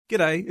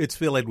G'day, it's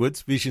Phil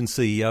Edwards, Vision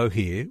CEO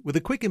here, with a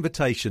quick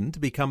invitation to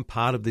become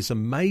part of this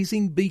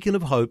amazing beacon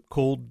of hope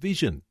called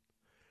Vision.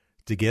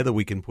 Together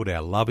we can put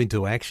our love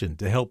into action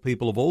to help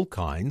people of all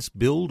kinds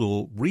build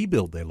or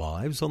rebuild their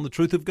lives on the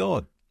truth of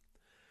God.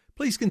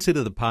 Please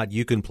consider the part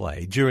you can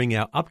play during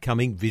our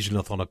upcoming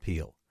Visionathon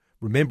appeal,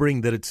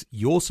 remembering that it's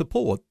your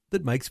support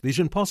that makes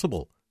Vision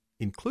possible,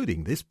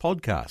 including this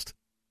podcast.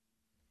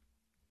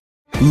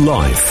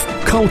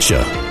 Life,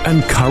 culture,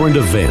 and current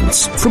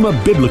events from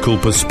a biblical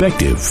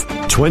perspective.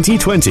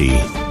 2020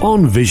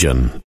 on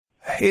Vision.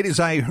 It is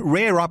a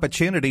rare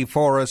opportunity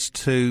for us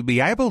to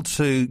be able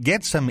to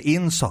get some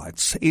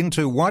insights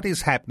into what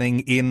is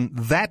happening in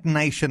that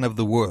nation of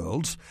the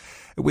world,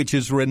 which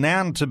is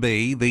renowned to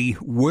be the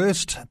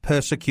worst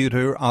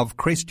persecutor of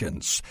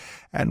Christians.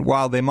 And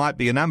while there might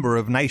be a number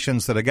of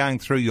nations that are going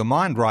through your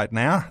mind right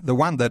now, the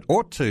one that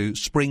ought to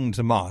spring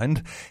to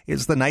mind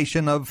is the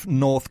nation of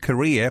North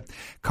Korea.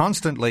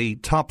 Constantly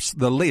tops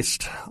the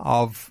list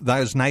of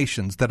those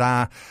nations that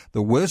are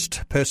the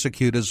worst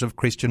persecutors of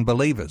Christian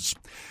believers.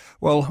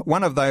 Well,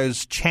 one of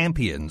those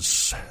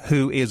champions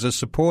who is a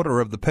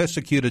supporter of the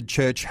persecuted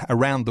church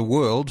around the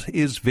world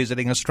is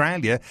visiting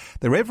Australia,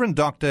 the Reverend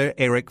Dr.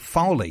 Eric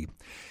Foley.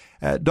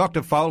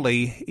 Dr.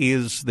 Foley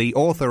is the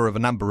author of a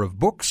number of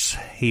books.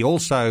 He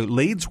also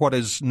leads what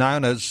is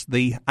known as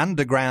the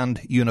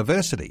Underground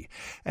University,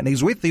 and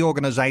he's with the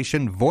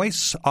organisation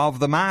Voice of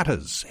the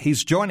Martyrs.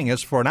 He's joining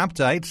us for an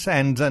update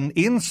and an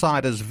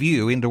insider's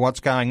view into what's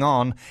going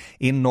on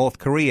in North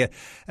Korea.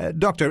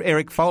 Dr.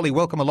 Eric Foley,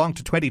 welcome along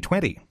to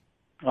 2020.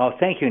 Oh,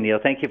 thank you, Neil.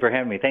 Thank you for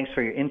having me. Thanks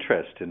for your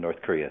interest in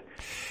North Korea.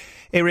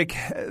 Eric,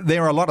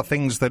 there are a lot of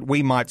things that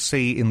we might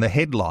see in the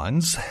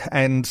headlines,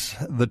 and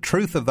the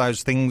truth of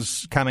those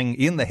things coming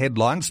in the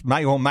headlines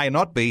may or may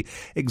not be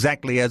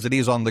exactly as it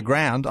is on the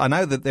ground. I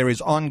know that there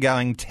is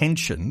ongoing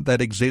tension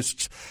that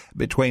exists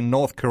between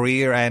North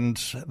Korea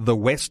and the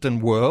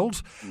Western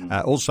world,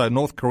 also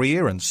North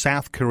Korea and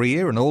South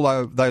Korea, and all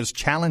of those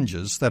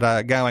challenges that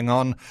are going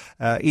on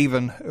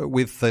even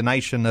with the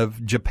nation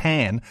of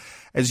Japan.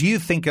 As you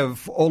think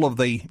of all of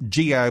the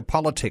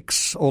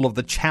geopolitics, all of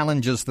the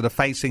challenges that are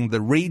facing the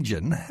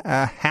region,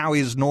 how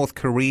is North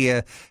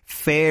Korea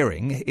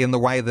faring in the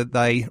way that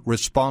they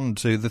respond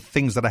to the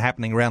things that are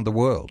happening around the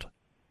world?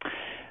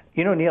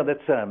 You know, Neil,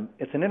 it's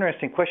an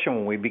interesting question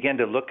when we begin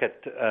to look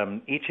at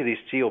each of these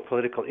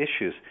geopolitical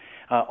issues.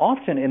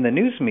 Often in the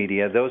news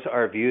media, those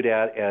are viewed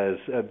as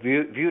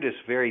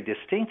very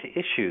distinct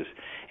issues,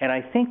 and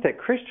I think that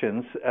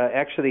Christians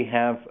actually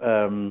have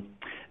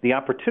the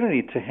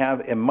opportunity to have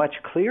a much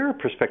clearer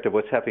perspective of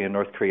what's happening in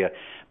North Korea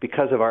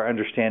because of our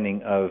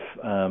understanding of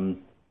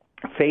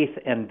faith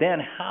and then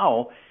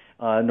how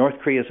North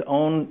Korea's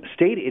own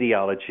state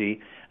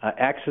ideology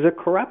acts as a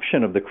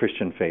corruption of the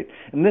Christian faith.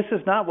 And this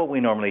is not what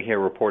we normally hear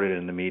reported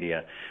in the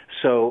media.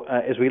 So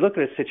as we look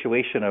at a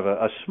situation of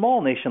a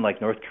small nation like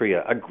North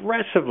Korea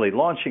aggressively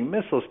launching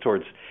missiles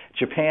towards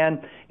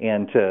Japan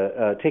and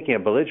taking a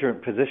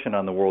belligerent position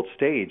on the world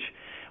stage,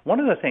 one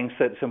of the things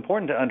that's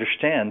important to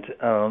understand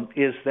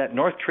is that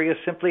North Korea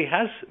simply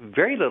has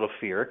very little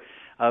fear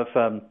of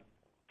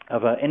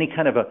any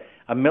kind of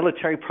a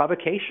military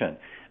provocation.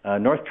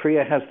 North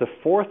Korea has the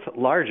fourth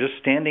largest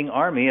standing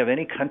army of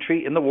any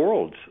country in the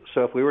world.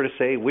 So if we were to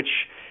say which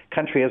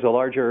country has a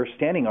larger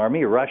standing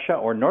army, Russia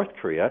or North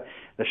Korea,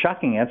 the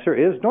shocking answer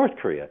is North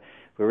Korea.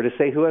 If we were to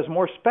say who has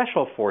more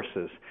special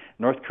forces,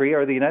 North Korea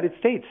or the United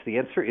States, the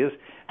answer is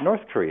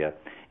North Korea.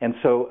 And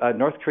so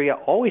North Korea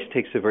always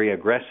takes a very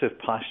aggressive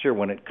posture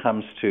when it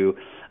comes to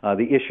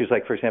the issues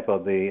like, for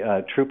example,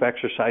 the troop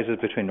exercises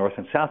between North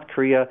and South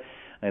Korea,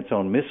 its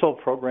own missile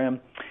program.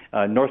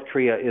 North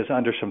Korea is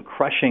under some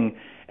crushing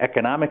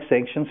economic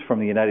sanctions from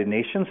the United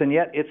Nations, and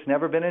yet it's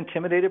never been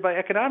intimidated by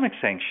economic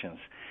sanctions.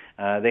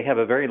 They have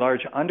a very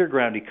large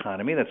underground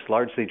economy that's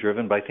largely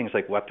driven by things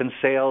like weapons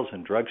sales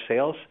and drug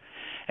sales.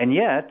 And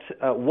yet,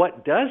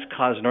 what does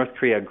cause North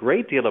Korea a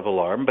great deal of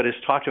alarm, but is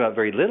talked about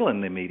very little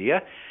in the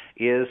media,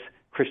 is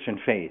Christian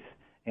faith,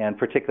 and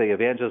particularly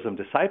evangelism,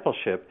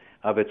 discipleship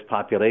of its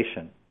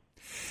population.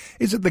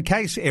 Is it the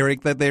case,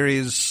 Eric, that there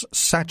is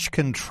such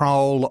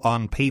control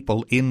on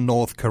people in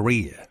North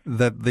Korea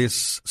that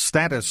this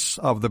status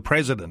of the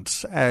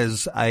president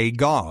as a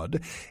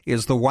god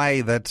is the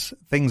way that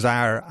things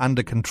are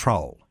under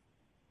control?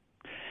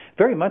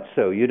 Very much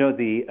so. You know,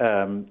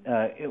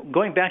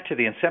 going back to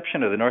the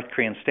inception of the North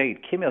Korean state,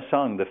 Kim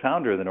Il-sung, the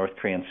founder of the North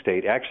Korean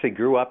state, actually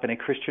grew up in a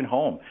Christian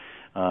home.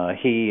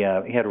 He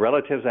had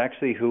relatives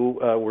actually who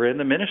were in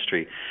the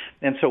ministry.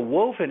 And so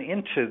woven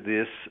into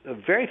this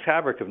very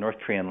fabric of North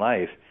Korean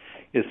life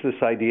is this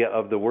idea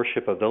of the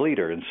worship of the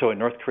leader. And so in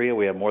North Korea,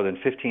 we have more than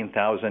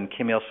 15,000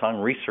 Kim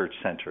Il-sung research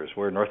centers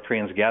where North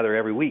Koreans gather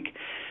every week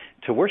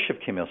to worship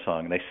Kim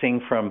Il-sung. They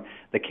sing from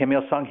the Kim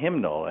Il-sung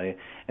hymnal.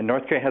 And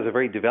North Korea has a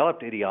very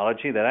developed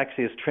ideology that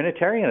actually is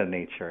Trinitarian in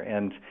nature.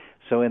 And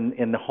so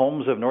in the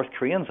homes of North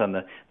Koreans, on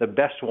the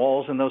best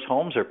walls in those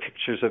homes are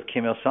pictures of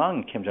Kim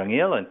Il-sung, Kim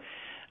Jong-il, and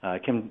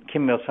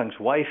Kim Il-sung's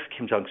wife,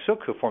 Kim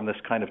Jong-suk, who formed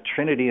this kind of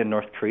trinity in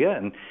North Korea,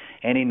 and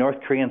any North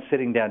Korean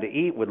sitting down to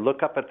eat would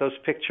look up at those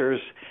pictures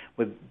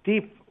with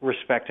deep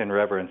respect and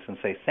reverence and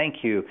say,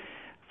 "Thank you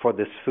for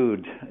this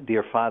food,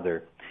 dear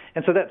father."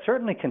 And so that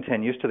certainly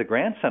continues to the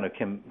grandson of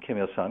Kim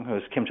Il-sung, who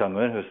is Kim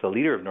Jong-un, who is the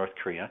leader of North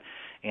Korea.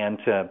 And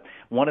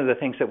one of the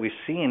things that we've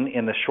seen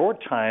in the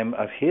short time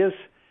of his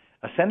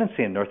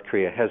ascendancy in North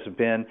Korea has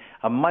been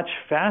a much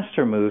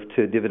faster move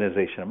to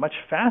divinization, a much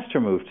faster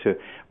move to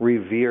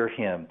revere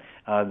him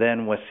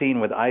than was seen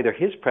with either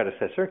his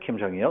predecessor, Kim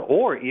Jong-il,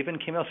 or even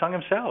Kim Il-sung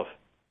himself.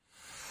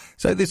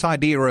 So this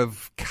idea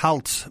of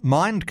cult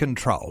mind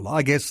control,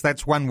 I guess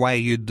that's one way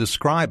you'd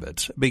describe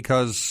it,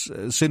 because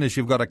as soon as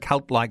you've got a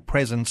cult-like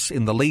presence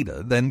in the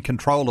leader, then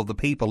control of the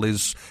people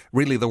is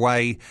really the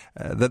way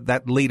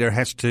that leader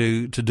has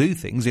to do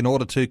things in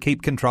order to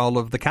keep control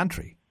of the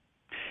country.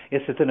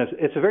 Yes,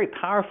 it's a very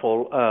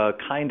powerful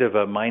kind of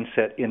a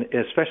mindset,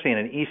 especially in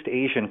an East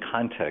Asian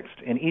context.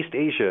 In East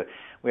Asia,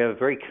 we have a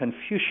very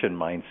Confucian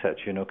mindset.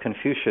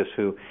 Confucius,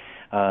 who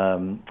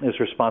is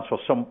responsible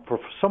for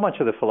so much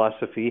of the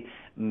philosophy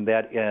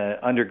that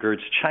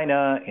undergirds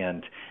China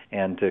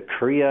and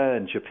Korea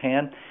and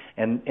Japan.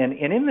 And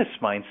in this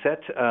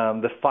mindset,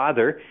 the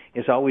father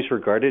is always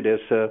regarded as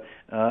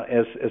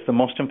the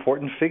most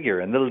important figure,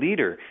 and the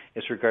leader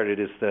is regarded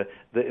as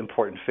the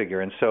important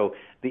figure. And so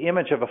the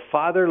image of a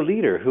father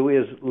leader, who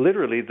is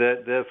literally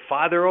the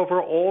father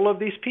over all of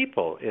these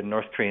people in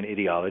North Korean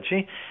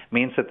ideology,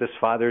 means that this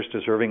father is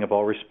deserving of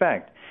all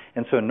respect.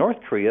 And so in North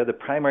Korea, the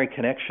primary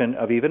connection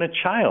of even a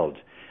child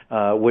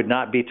would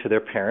not be to their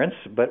parents,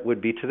 but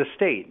would be to the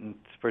state, and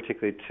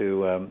particularly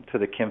to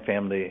the Kim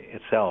family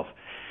itself.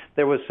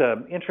 There was,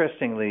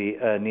 interestingly,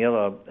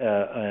 Neil,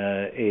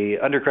 a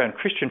underground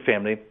Christian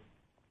family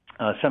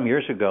some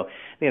years ago.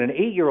 They had an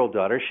 8-year-old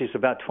daughter. She's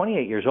about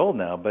 28 years old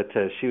now, but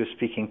she was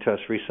speaking to us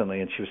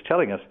recently, and she was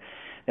telling us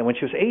that when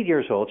she was 8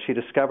 years old, she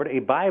discovered a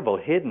Bible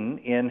hidden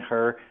in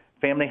her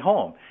family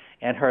home.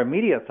 And her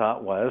immediate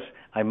thought was,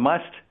 I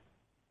must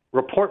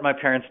report my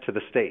parents to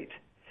the state.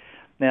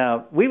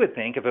 Now, we would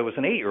think if it was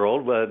an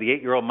 8-year-old, the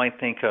 8-year-old might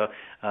think,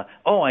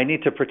 I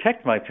need to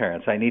protect my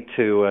parents. I need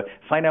to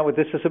find out what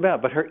this is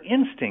about. But her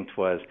instinct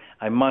was,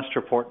 I must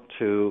report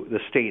to the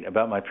state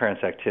about my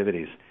parents'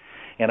 activities.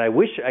 And I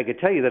wish I could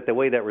tell you that the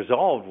way that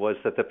resolved was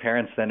that the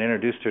parents then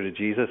introduced her to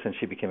Jesus and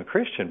she became a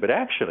Christian. But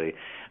actually,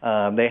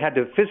 they had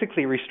to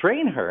physically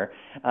restrain her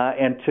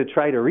and to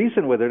try to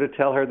reason with her to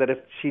tell her that if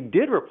she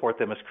did report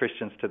them as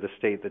Christians to the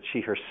state, that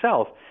she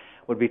herself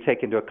would be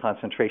taken to a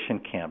concentration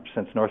camp,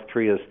 since North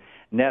Korea's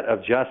net of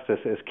justice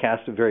is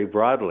cast very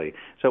broadly.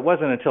 So it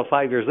wasn't until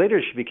 5 years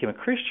later she became a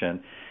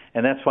Christian,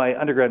 and that's why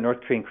underground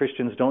North Korean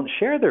Christians don't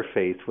share their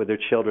faith with their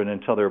children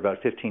until they're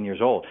about 15 years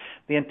old.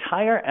 The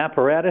entire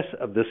apparatus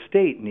of the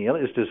state, Neil,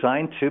 is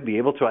designed to be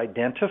able to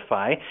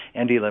identify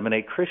and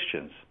eliminate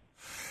Christians.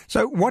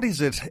 So what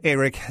is it,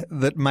 Eric,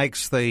 that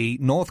makes the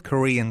North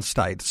Korean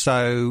state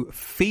so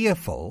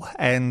fearful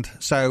and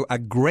so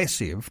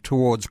aggressive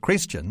towards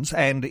Christians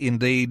and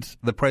indeed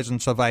the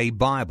presence of a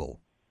Bible?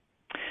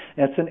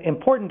 It's an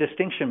important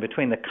distinction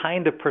between the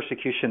kind of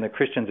persecution that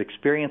Christians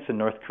experience in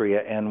North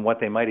Korea and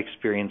what they might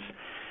experience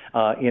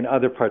in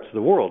other parts of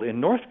the world. In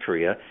North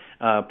Korea,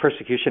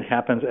 persecution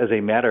happens as a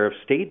matter of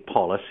state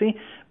policy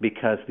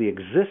because the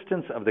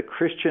existence of the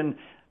Christian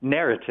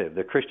narrative,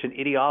 the Christian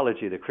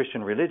ideology, the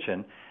Christian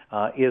religion,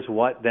 is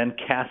what then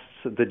casts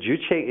the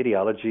Juche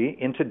ideology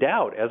into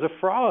doubt as a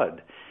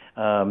fraud.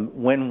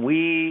 When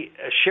we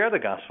share the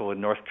gospel with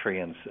North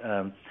Koreans,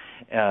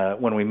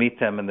 when we meet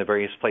them in the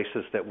various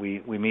places that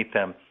we meet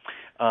them,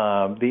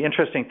 the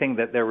interesting thing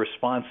that their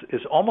response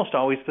is almost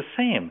always the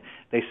same.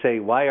 They say,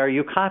 "Why are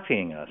you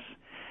copying us?"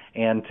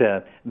 And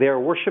there are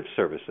worship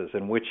services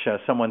in which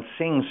someone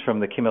sings from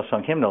the Kim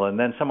Il-sung hymnal, and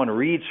then someone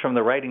reads from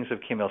the writings of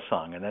Kim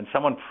Il-sung, and then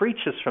someone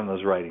preaches from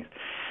those writings.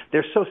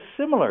 They're so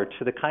similar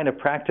to the kind of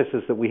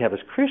practices that we have as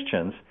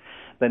Christians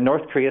that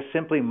North Korea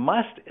simply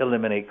must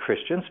eliminate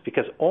Christians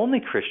because only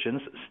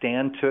Christians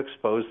stand to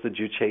expose the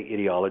Juche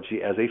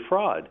ideology as a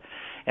fraud.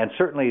 And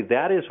certainly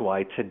that is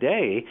why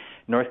today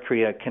North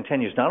Korea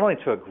continues not only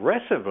to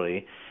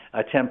aggressively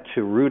attempt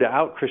to root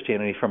out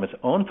Christianity from its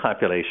own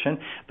population,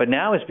 but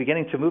now is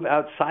beginning to move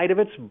outside of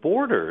its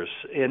borders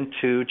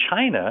into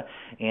China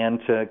and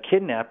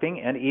kidnapping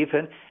and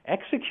even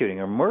executing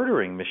or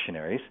murdering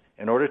missionaries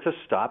in order to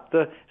stop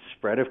the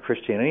spread of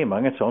Christianity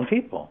among its own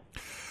people.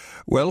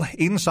 Well,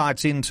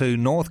 insights into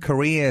North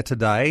Korea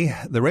today.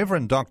 The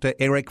Reverend Dr.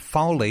 Eric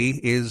Foley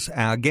is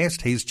our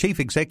guest. He's Chief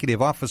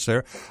Executive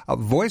Officer of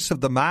Voice of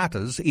the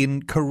Martyrs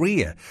in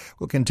Korea.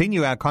 We'll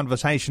continue our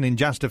conversation in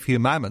just a few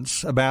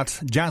moments about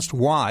just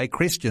why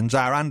Christians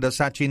are under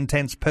such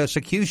intense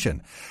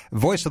persecution.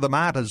 Voice of the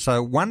Martyrs,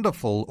 a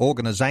wonderful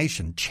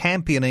organisation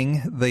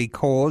championing the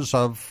cause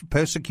of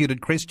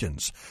persecuted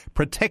Christians,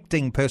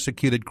 protecting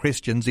persecuted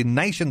Christians in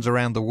nations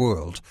around the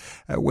world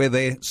where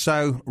they're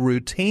so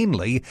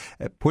routinely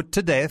put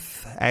to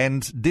death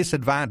and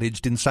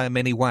disadvantaged in so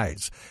many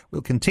ways.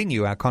 We'll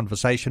continue our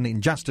conversation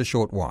in just a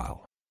short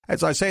while.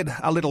 As I said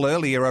a little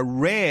earlier, a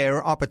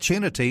rare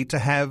opportunity to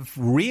have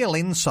real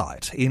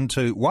insight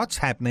into what's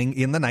happening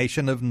in the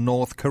nation of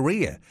North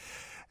Korea.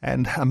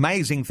 And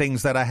amazing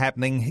things that are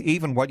happening,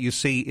 even what you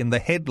see in the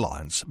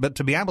headlines. But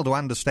to be able to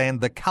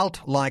understand the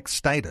cult-like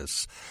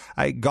status,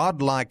 a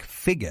godlike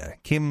figure,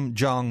 Kim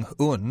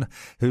Jong-un,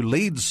 who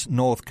leads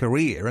North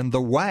Korea, and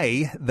the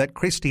way that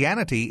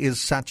Christianity is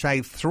such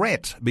a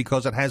threat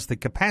because it has the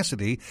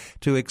capacity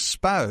to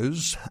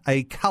expose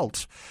a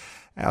cult.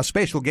 Our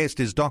special guest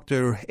is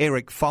Dr.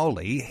 Eric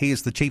Foley. He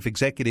is the Chief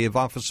Executive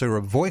Officer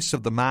of Voice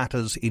of the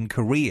Martyrs in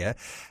Korea.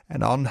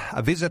 And on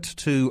a visit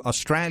to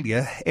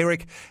Australia,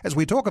 Eric, as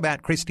we talk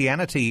about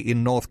Christianity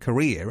in North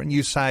Korea, and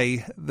you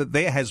say that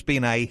there has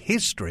been a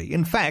history.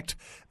 In fact,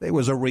 there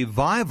was a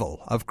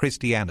revival of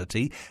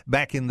Christianity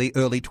back in the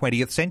early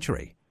 20th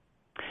century.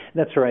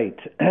 That's right.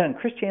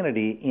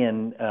 Christianity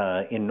in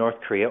North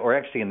Korea, or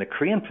actually in the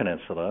Korean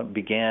Peninsula,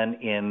 began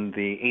in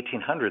the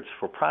 1800s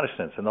for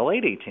Protestants, in the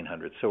late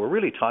 1800s. So we're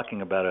really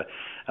talking about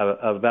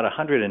about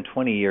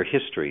 120-year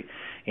history.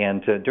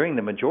 And during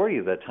the majority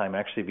of that time,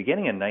 actually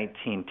beginning in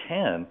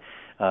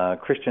 1910,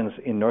 Christians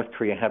in North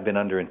Korea have been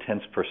under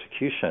intense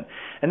persecution.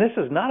 And this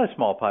is not a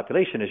small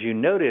population. As you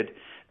noted,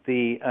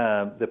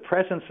 the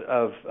presence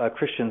of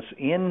Christians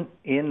in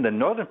the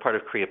northern part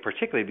of Korea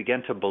particularly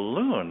began to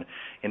balloon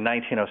in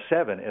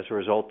 1907 as a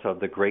result of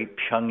the Great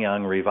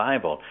Pyongyang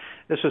Revival.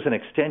 This was an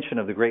extension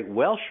of the Great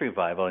Welsh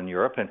Revival in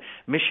Europe, and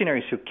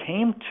missionaries who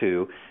came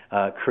to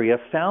Korea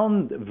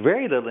found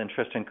very little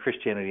interest in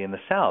Christianity in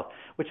the South,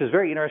 which is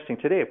very interesting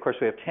today. Of course,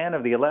 we have 10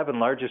 of the 11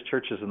 largest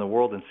churches in the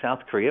world in South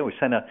Korea. We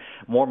send out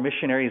more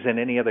missionaries than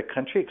any other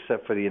country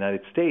except for the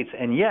United States,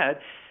 and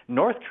yet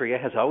North Korea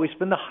has always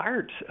been the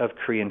heart of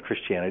Korean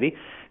Christianity,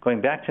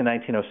 going back to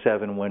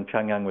 1907 when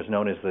Pyongyang was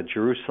known as the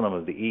Jerusalem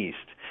of the East.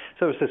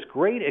 So it was this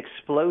great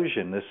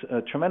explosion, this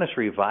tremendous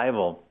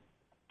revival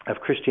of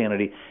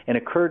Christianity, and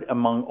occurred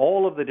among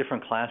all of the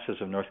different classes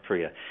of North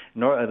Korea.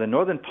 The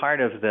northern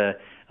part of the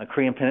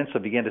Korean Peninsula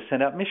began to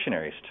send out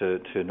missionaries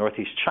to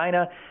northeast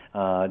China,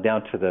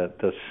 down to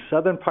the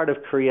southern part of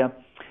Korea.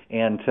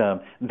 And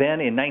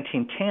then in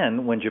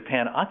 1910, when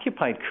Japan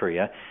occupied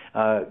Korea,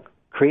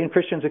 Korean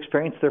Christians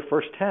experienced their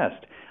first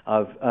test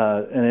of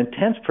an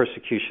intense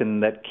persecution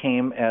that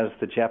came as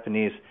the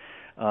Japanese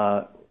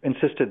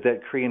insisted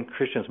that Korean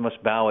Christians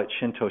must bow at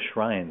Shinto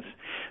shrines.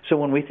 So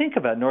when we think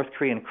about North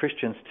Korean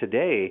Christians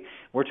today,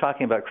 we're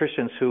talking about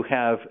Christians who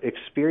have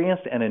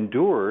experienced and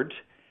endured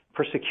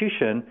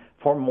persecution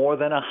for more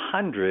than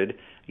 100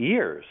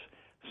 years.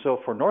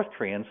 So for North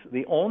Koreans,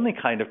 the only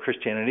kind of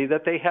Christianity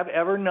that they have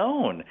ever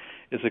known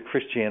is a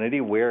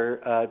Christianity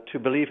where to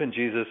believe in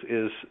Jesus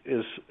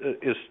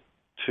is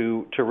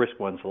to risk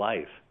one's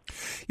life.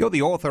 You're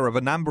the author of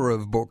a number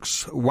of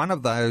books. One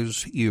of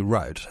those you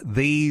wrote,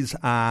 These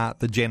Are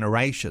the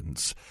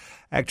Generations,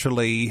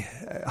 actually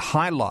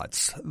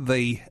highlights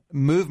the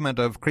movement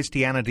of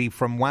Christianity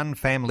from one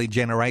family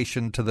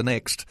generation to the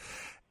next.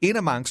 In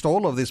amongst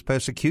all of this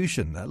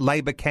persecution,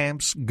 labour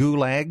camps,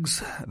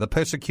 gulags, the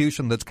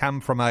persecution that's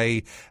come from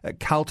a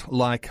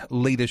cult-like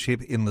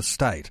leadership in the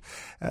state.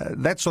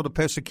 That sort of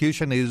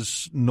persecution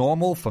is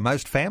normal for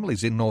most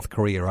families in North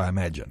Korea, I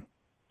imagine.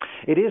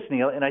 It is,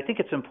 Neil, and I think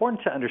it's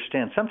important to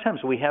understand.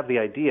 Sometimes we have the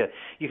idea,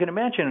 you can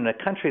imagine in a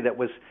country that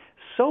was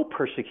so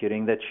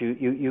persecuting that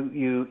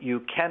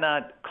you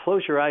cannot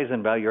close your eyes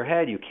and bow your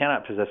head, you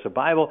cannot possess a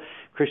Bible,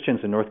 Christians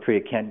in North Korea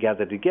can't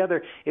gather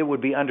together. It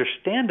would be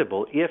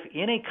understandable if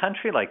in a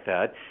country like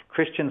that,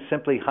 Christians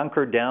simply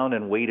hunkered down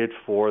and waited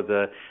for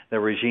the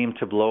regime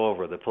to blow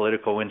over, the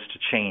political winds to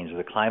change,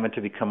 the climate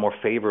to become more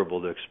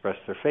favorable to express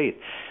their faith.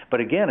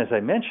 But again, as I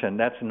mentioned,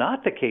 that's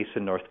not the case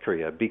in North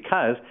Korea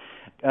because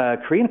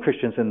Korean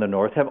Christians in the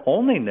North have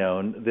only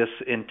known this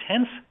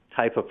intense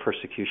type of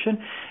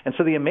persecution. And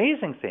so the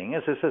amazing thing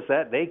is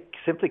that they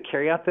simply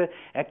carry out the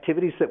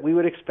activities that we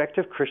would expect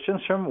of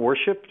Christians, from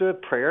worship to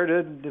prayer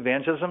to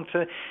evangelism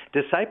to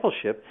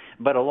discipleship.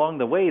 But along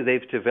the way,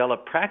 they've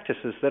developed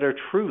practices that are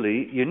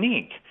truly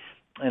unique.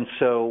 And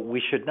so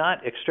we should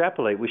not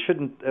extrapolate. We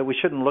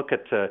shouldn't look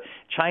at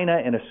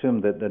China and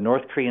assume that the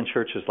North Korean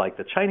church is like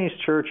the Chinese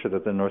church, or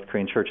that the North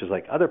Korean church is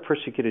like other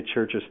persecuted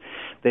churches.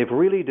 They've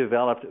really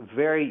developed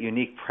very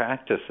unique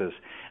practices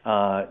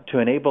to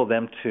enable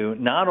them to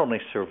not only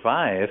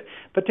survive,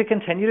 but to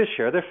continue to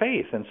share their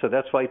faith. And so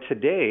that's why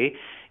today,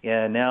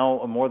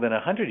 now more than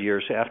 100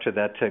 years after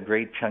that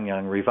great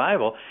Pyongyang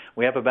revival,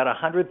 we have about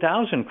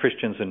 100,000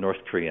 Christians in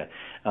North Korea.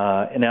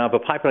 And now of a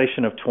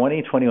population of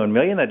 21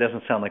 million, that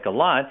doesn't sound like a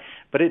lot,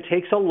 but it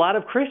takes a lot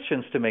of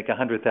Christians to make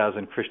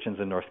 100,000 Christians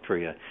in North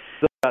Korea.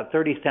 About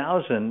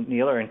 30,000,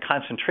 Neil, are in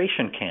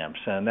concentration camps,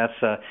 and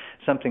that's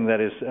something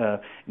that has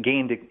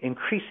gained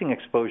increasing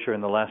exposure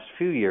in the last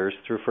few years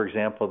through, for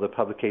example, the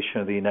publication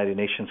of the United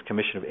Nations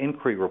Commission of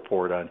Inquiry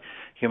report on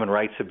human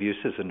rights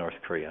abuses in North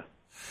Korea.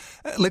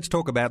 Let's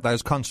talk about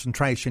those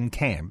concentration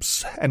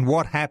camps and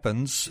what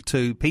happens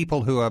to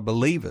people who are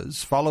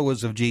believers,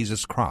 followers of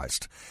Jesus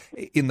Christ,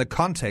 in the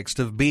context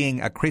of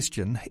being a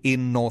Christian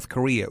in North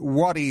Korea.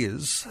 What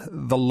is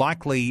the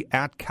likely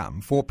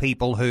outcome for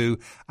people who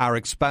are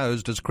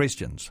exposed as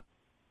Christians?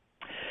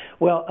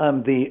 Well,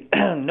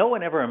 no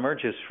one ever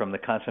emerges from the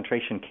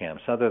concentration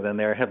camps, other than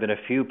there have been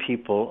a few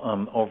people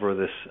over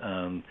this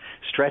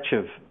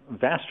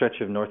vast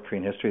stretch of North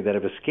Korean history that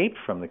have escaped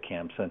from the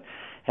camps and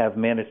have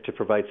managed to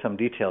provide some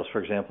details, for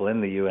example,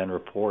 in the UN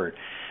report.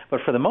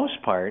 But for the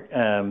most part,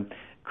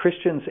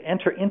 Christians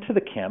enter into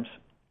the camps.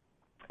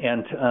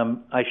 And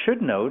I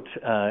should note,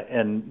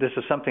 and this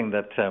is something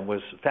that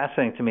was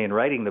fascinating to me in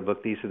writing the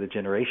book, These Are the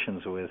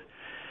Generations, with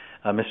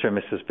Mr. and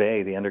Mrs.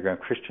 Bay, the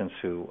underground Christians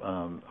who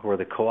are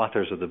the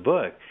co-authors of the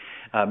book.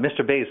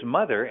 Mr. Bay's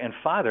mother and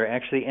father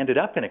actually ended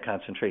up in a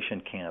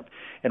concentration camp.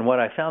 And what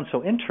I found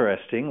so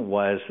interesting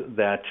was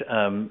that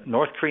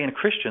North Korean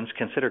Christians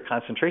consider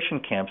concentration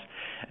camps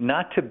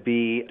not to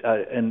be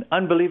an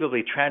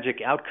unbelievably tragic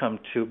outcome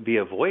to be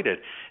avoided.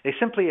 They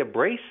simply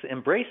embrace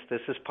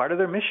this as part of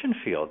their mission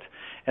field.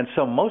 And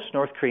so most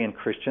North Korean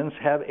Christians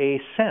have a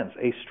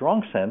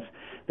strong sense,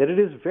 that it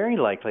is very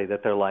likely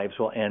that their lives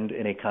will end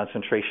in a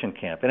concentration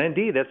camp. And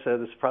indeed, that's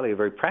probably a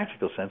very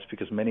practical sense,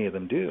 because many of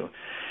them do.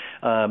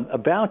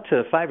 About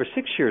 5 or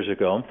 6 years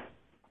ago,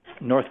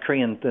 the North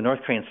Korean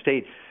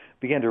state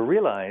began to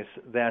realize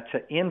that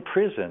in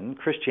prison,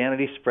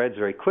 Christianity spreads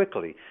very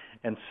quickly.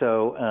 And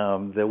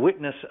so the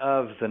witness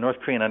of the North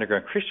Korean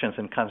underground Christians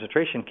in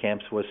concentration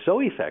camps was so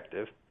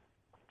effective,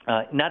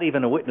 not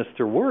even a witness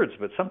through words,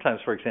 but sometimes,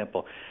 for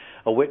example,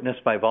 a witness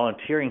by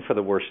volunteering for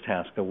the worst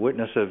task, a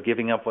witness of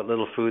giving up what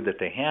little food that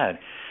they had.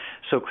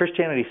 So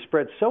Christianity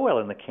spread so well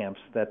in the camps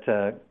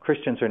that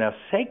Christians are now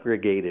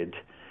segregated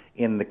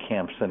in the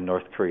camps in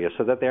North Korea,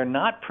 so that they're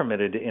not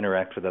permitted to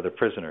interact with other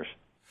prisoners.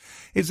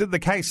 Is it the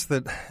case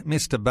that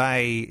Mr.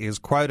 Bay is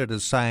quoted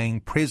as saying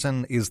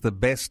prison is the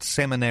best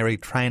seminary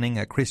training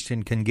a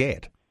Christian can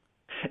get?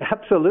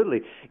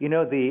 Absolutely. You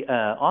know,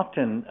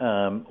 often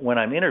when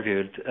I'm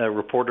interviewed,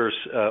 reporters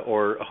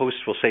or hosts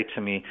will say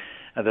to me,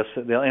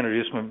 they'll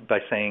introduce me by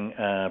saying,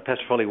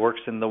 Pastor Foley works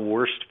in the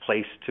worst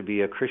place to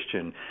be a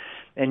Christian.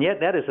 And yet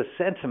that is a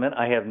sentiment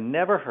I have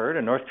never heard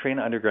a North Korean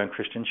underground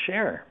Christian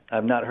share.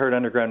 I've not heard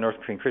underground North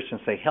Korean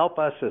Christians say, help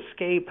us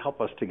escape, help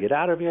us to get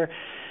out of here.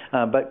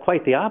 But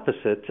quite the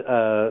opposite.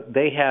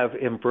 They have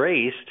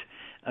embraced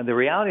the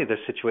reality of their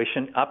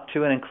situation up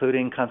to and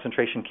including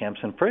concentration camps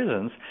and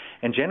prisons.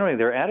 And generally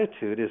their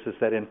attitude is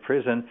that in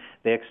prison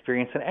they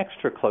experience an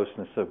extra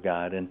closeness of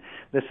God. And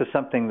this is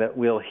something that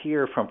we'll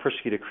hear from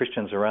persecuted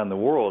Christians around the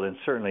world, and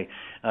certainly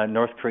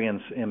North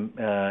Koreans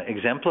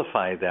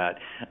exemplify that.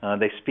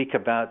 They speak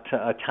about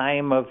a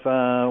time of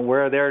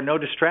where there are no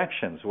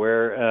distractions,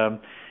 where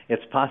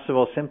it's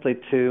possible simply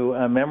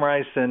to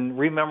memorize and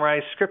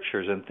rememorize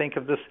scriptures and think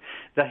of the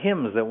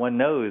hymns that one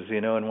knows,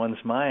 in one's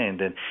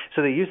mind. And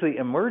so they usually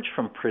emerge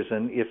from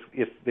prison,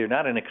 if they're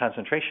not in a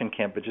concentration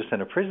camp but just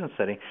in a prison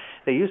setting,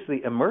 they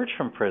usually emerge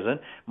from prison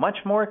much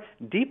more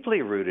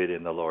deeply rooted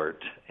in the Lord.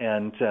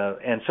 And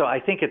so I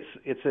think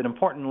it's an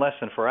important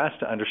lesson for us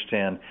to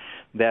understand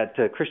that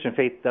Christian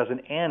faith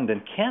doesn't end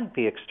and can't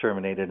be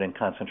exterminated in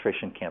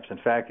concentration camps. In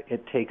fact,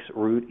 it takes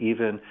root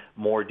even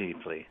more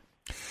deeply.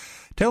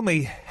 Tell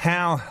me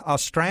how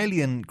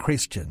Australian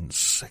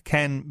Christians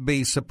can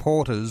be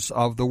supporters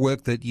of the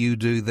work that you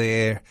do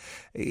there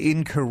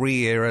in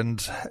Korea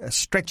and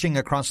stretching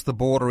across the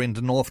border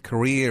into North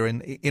Korea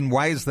in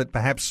ways that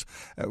perhaps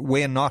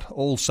we're not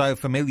all so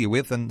familiar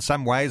with, and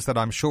some ways that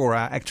I'm sure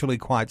are actually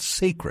quite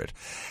secret.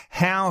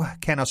 How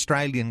can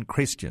Australian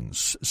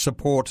Christians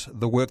support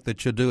the work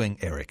that you're doing,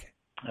 Eric?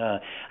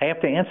 I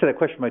have to answer that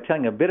question by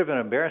telling a bit of an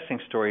embarrassing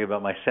story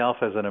about myself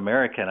as an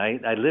American.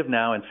 I live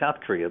now in South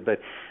Korea, but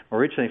I'm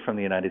originally from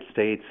the United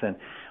States. And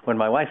when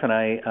my wife and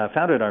I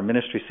founded our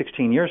ministry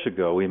 16 years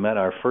ago, we met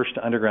our first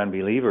underground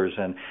believers.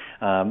 And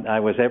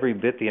I was every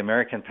bit the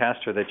American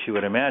pastor that you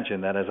would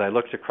imagine, that as I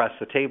looked across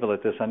the table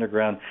at this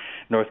underground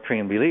North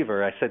Korean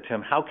believer, I said to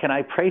him, "How can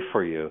I pray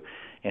for you?"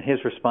 And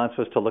his response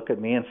was to look at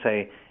me and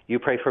say, "You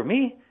pray for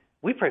me?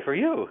 We pray for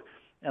you."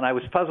 And I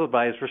was puzzled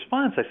by his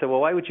response. I said,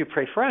 "Well, why would you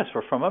pray for us?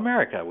 We're from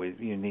America.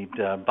 You need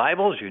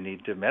Bibles, you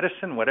need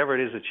medicine, whatever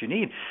it is that you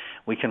need,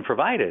 we can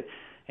provide it."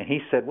 And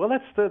he said, "Well,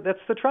 that's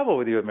the trouble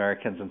with you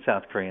Americans and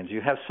South Koreans.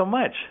 You have so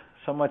much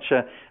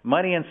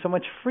money and so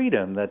much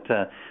freedom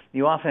that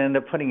you often end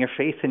up putting your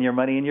faith in your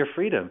money and your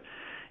freedom."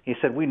 He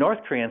said, "We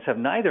North Koreans have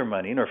neither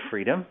money nor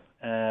freedom.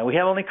 We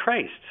have only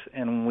Christ,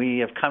 and we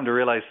have come to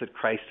realize that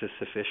Christ is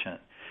sufficient."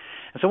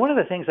 And so one of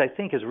the things I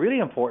think is really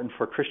important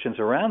for Christians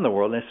around the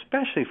world, and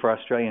especially for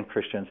Australian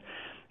Christians,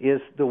 is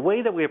the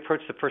way that we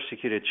approach the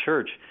persecuted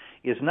church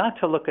is not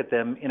to look at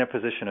them in a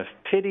position of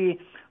pity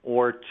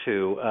or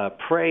to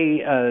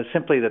pray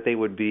simply that they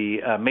would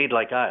be made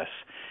like us.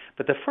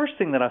 But the first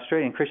thing that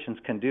Australian Christians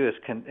can do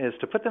is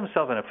to put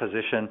themselves in a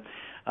position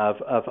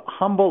of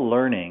humble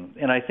learning.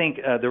 And I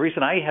think the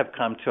reason I have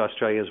come to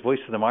Australia as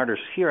Voice of the Martyrs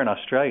here in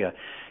Australia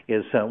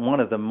is one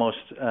of the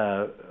most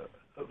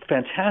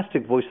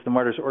fantastic Voice of the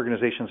Martyrs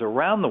organizations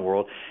around the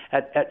world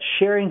at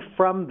sharing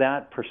from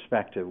that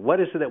perspective. What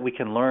is it that we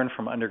can learn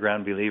from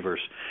underground believers?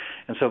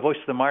 And so Voice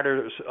of the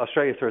Martyrs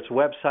Australia, through its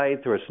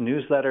website, through its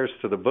newsletters,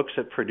 through the books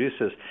it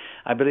produces,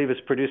 I believe is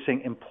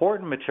producing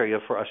important material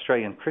for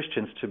Australian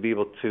Christians to be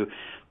able to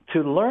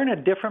learn a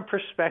different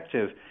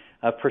perspective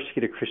of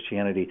persecuted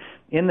Christianity.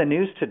 In the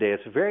news today,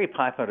 it's very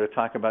popular to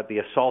talk about the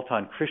assault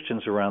on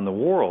Christians around the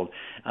world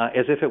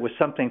as if it was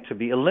something to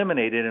be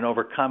eliminated and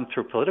overcome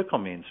through political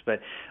means. But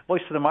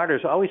Voice of the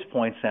Martyrs always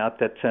points out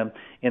that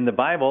in the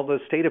Bible, the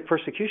state of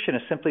persecution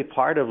is simply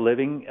part of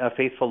living a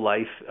faithful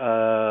life,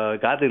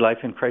 godly life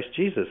in Christ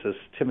Jesus, as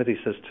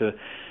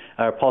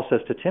Paul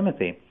says to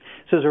Timothy.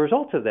 So as a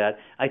result of that,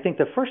 I think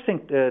the first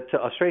thing that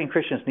Australian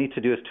Christians need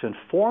to do is to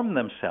inform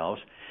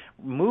themselves,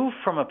 move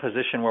from a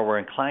position where we're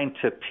inclined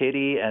to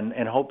pity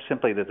and hope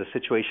simply that the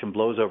situation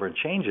blows over and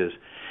changes,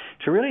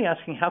 to really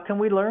asking how can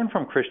we learn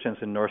from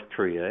Christians in North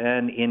Korea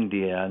and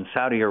India and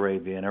Saudi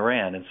Arabia and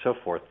Iran and so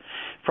forth.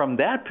 From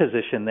that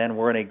position, then,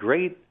 we're in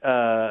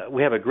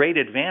we have a great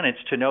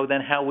advantage to know then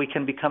how we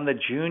can become the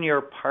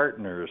junior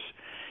partners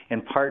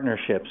in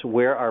partnerships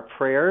where our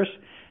prayers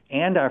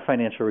and our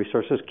financial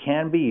resources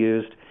can be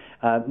used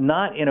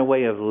not in a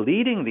way of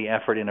leading the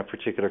effort in a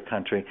particular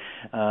country.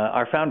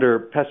 Our founder,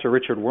 Pastor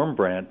Richard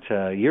Wurmbrand,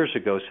 years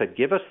ago said,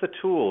 give us the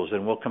tools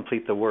and we'll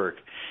complete the work.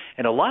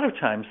 And a lot of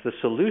times the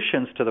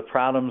solutions to the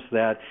problems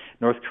that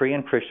North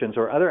Korean Christians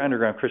or other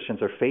underground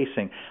Christians are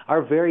facing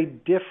are very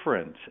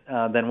different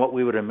than what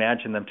we would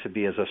imagine them to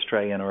be as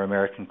Australian or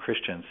American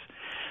Christians.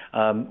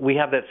 We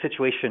have that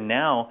situation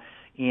now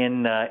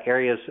in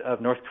areas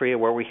of North Korea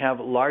where we have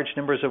large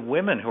numbers of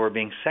women who are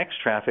being sex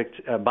trafficked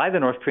by the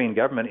North Korean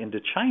government into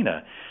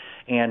China.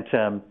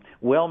 And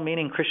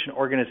well-meaning Christian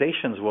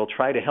organizations will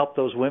try to help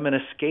those women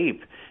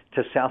escape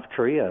to South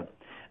Korea.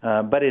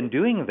 But in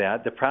doing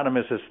that, the problem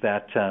is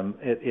that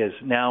it is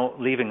now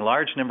leaving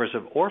large numbers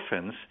of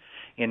orphans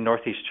in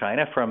northeast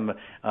China from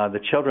the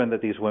children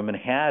that these women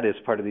had as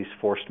part of these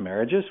forced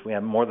marriages. We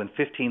have more than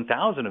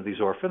 15,000 of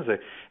these orphans that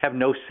have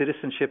no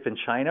citizenship in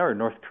China or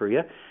North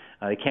Korea.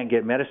 They can't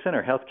get medicine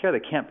or health care.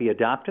 They can't be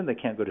adopted. They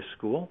can't go to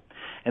school.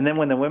 And then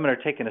when the women are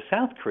taken to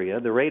South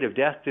Korea, the rate of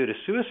death due to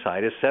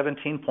suicide is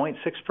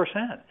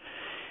 17.6%.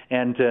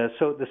 And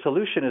so the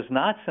solution is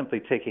not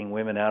simply taking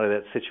women out of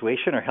that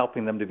situation or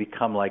helping them to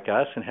become like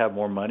us and have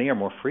more money or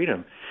more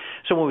freedom.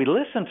 So when we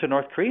listen to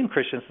North Korean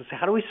Christians and say,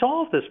 how do we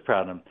solve this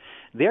problem?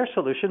 Their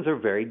solutions are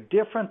very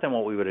different than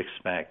what we would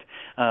expect.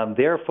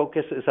 Their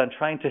focus is on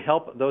trying to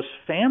help those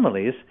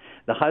families,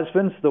 the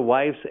husbands, the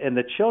wives, and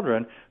the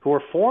children who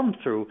were formed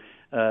through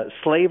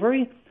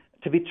slavery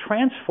to be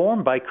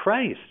transformed by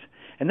Christ.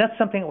 And that's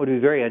something that would be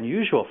very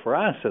unusual for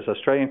us as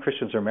Australian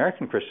Christians or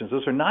American Christians.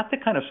 Those are not the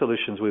kind of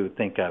solutions we would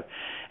think of.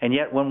 And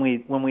yet when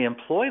we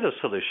employ those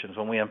solutions,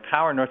 when we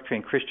empower North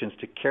Korean Christians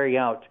to carry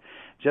out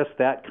just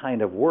that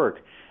kind of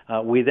work,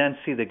 we then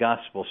see the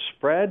gospel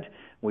spread.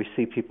 We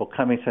see people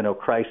coming to know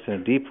Christ in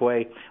a deep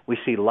way. We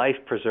see life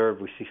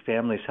preserved. We see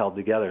families held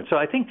together. And so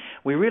I think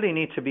we really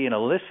need to be in a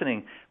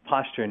listening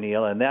posture,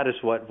 Neil, and that is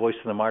what Voice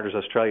of the Martyrs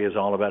Australia is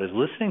all about, is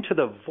listening to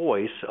the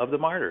voice of the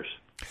martyrs.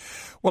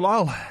 Well,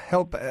 I'll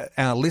help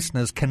our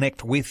listeners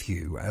connect with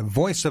you.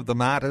 Voice of the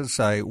Martyrs,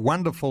 a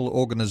wonderful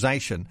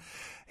organisation.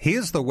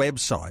 Here's the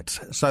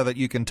website so that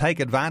you can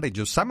take advantage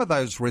of some of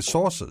those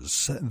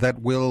resources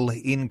that will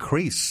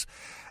increase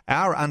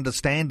our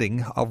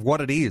understanding of what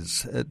it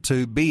is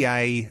to be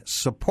a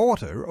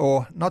supporter,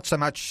 or not so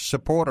much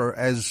supporter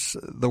as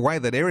the way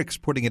that Eric's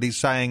putting it, he's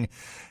saying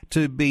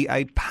to be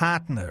a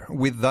partner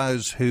with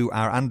those who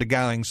are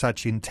undergoing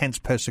such intense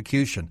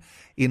persecution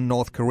in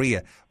North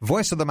Korea.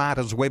 Voice of the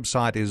Martyrs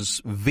website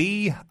is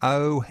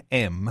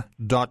vom.com.au.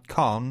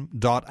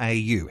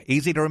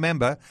 Easy to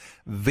remember,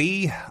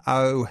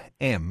 vom.com.au.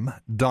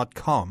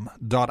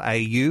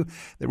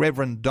 The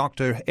Reverend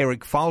Dr.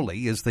 Eric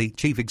Foley is the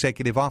Chief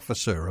Executive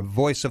Officer of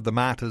Voice of the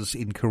Martyrs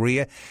in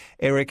Korea.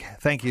 Eric,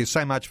 thank you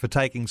so much for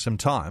taking some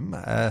time.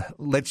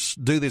 Let's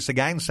do this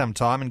again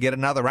sometime and get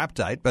another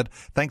update, but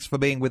thanks for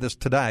being with us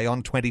today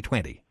on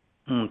 2020.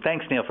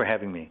 Thanks, Neil, for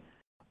having me.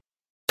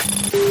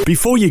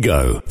 Before you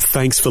go,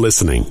 thanks for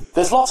listening.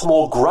 There's lots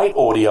more great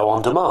audio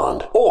on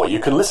demand, or you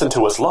can listen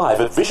to us live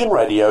at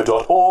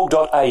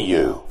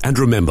visionradio.org.au. And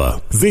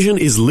remember, Vision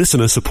is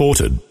listener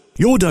supported.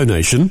 Your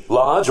donation,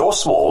 large or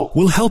small,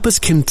 will help us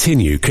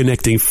continue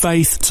connecting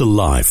faith to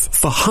life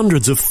for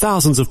hundreds of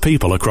thousands of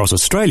people across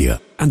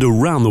Australia and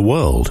around the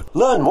world.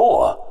 Learn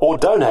more or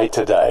donate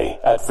today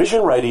at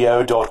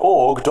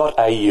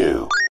visionradio.org.au.